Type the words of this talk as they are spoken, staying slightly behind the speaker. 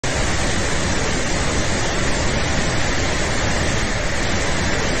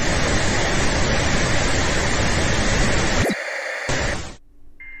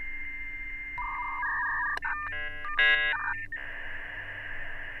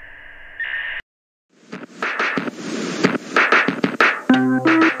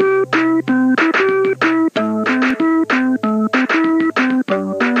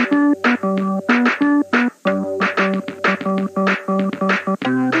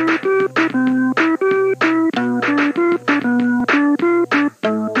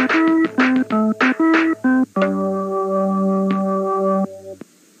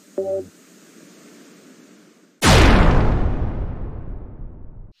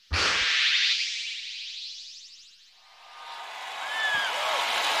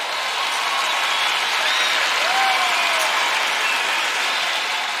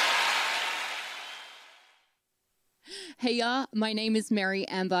Hey, my name is Meri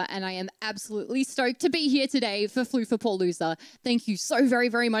Amber, and I am absolutely stoked to be here today for FloofaPawlooza. Thank you so very,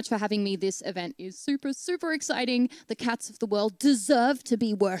 very much for having me. This event is super, super exciting. The cats of the world deserve to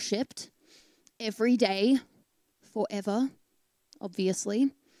be worshipped every day, forever,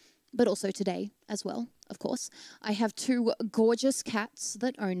 obviously, but also today as well, of course. I have two gorgeous cats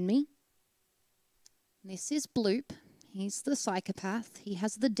that own me. This is Bloop. He's the psychopath. He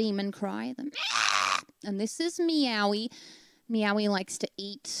has the demon cry, and this is Meowie. Meowie likes to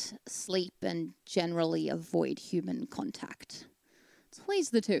eat, sleep, and generally avoid human contact. It's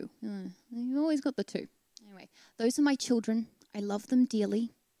always the two. You've always got the two. Anyway, those are my children. I love them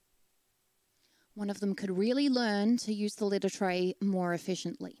dearly. One of them could really learn to use the litter tray more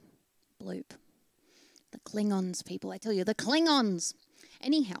efficiently. Bloop. The Klingons, people. I tell you, the Klingons.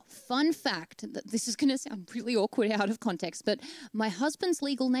 Anyhow, fun fact, that this is going to sound really awkward out of context, but my husband's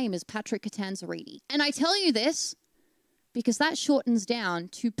legal name is Patrick Catanzariti. And I tell you this because that shortens down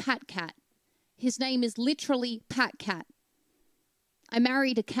to Pat Cat. His name is literally Pat Cat. I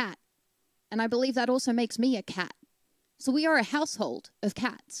married a cat, and I believe that also makes me a cat. So we are a household of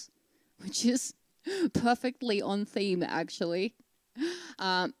cats, which is perfectly on theme, actually.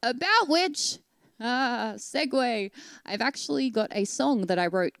 About which... segue. I've actually got a song that I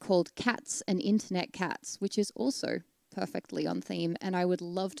wrote called Cats and Internet Cats, which is also perfectly on theme, and I would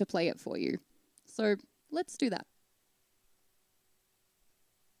love to play it for you. So let's do that.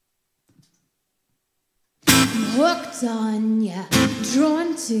 I'm hooked on ya,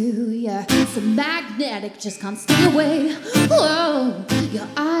 drawn to ya, so magnetic, just can't stay away. Whoa, your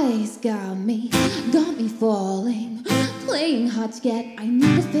eyes got me falling, playing hard to get, I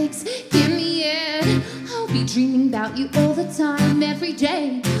need a fix, give me it. I'll be dreaming about you all the time, every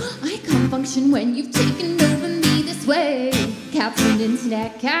day. I can't function when you've taken over me this way. Cats and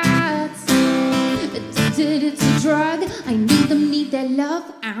internet cats, addicted, it's a drug, I need them, need their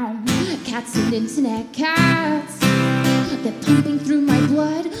love, ow. Cats and internet cats, they're pumping through my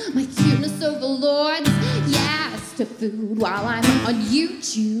blood, my cuteness overlords. Yes, to food while I'm on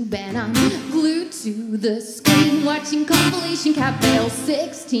YouTube, and I'm glued to the screen watching compilation cat fail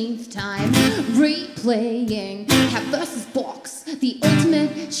 16th time, replaying cat versus box, the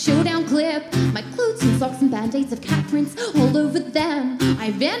ultimate showdown clip. My clothes and socks and band-aids have cat prints all over them.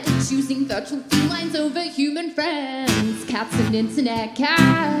 I've ended choosing virtual felines over human friends. Cats and internet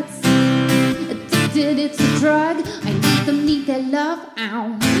cats, addicted, it's a drug, I need them, need their love,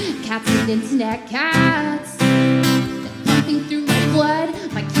 ow. Cats and internet cats, they're pumping through my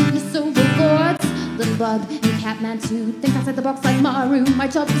blood, my cuteness overlords. Little bug and Catman too, think outside the box like Maru. My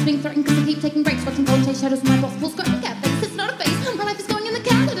job is being threatened because I keep taking breaks, watching cold chase shadows from my boss pulls scratching cat face. It's not a face, my life is going in the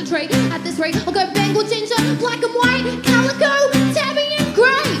cat litter tray. At this rate, I'll go Bengal ginger, black and white, calico, tabby and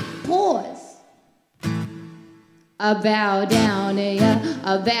grey. Pause. I bow down to ya,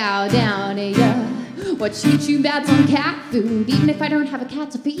 I bow down to ya. Watch YouTube ads on cat food, even if I don't have a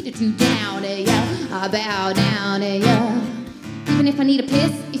cat to feed it to. Down to ya, I bow down to ya. Even if I need a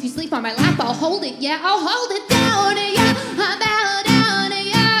piss, if you sleep on my lap, I'll hold it, yeah, I'll hold it. Down to ya, I bow down to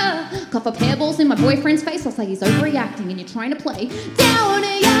ya. Cough up hairballs in my boyfriend's face, I'll say he's overreacting and you're trying to play. Down to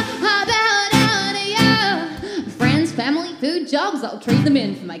ya, I bow down to ya. Friends, family, food, jobs, I'll trade them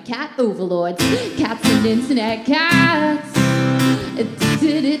in for my cat overlords. Cats and internet cats,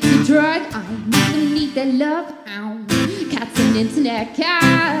 addicted, it's a drug, I need them, need their love, ow. Cats and internet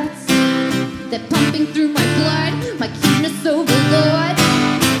cats, they're pumping through my blood, my cuteness overlord.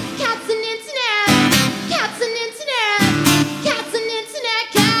 Cats and internet, cats and internet, cats and internet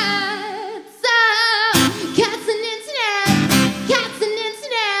cats. Oh, cats and internet, cats and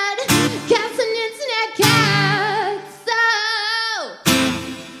internet, cats and internet cats. Oh.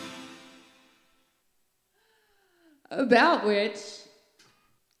 About which,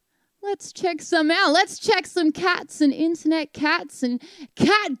 let's check some out. Let's check some cats and internet cats and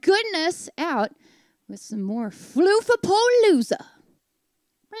cat goodness out with some more FloofaPawlooza.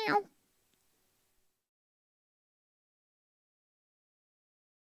 Meow.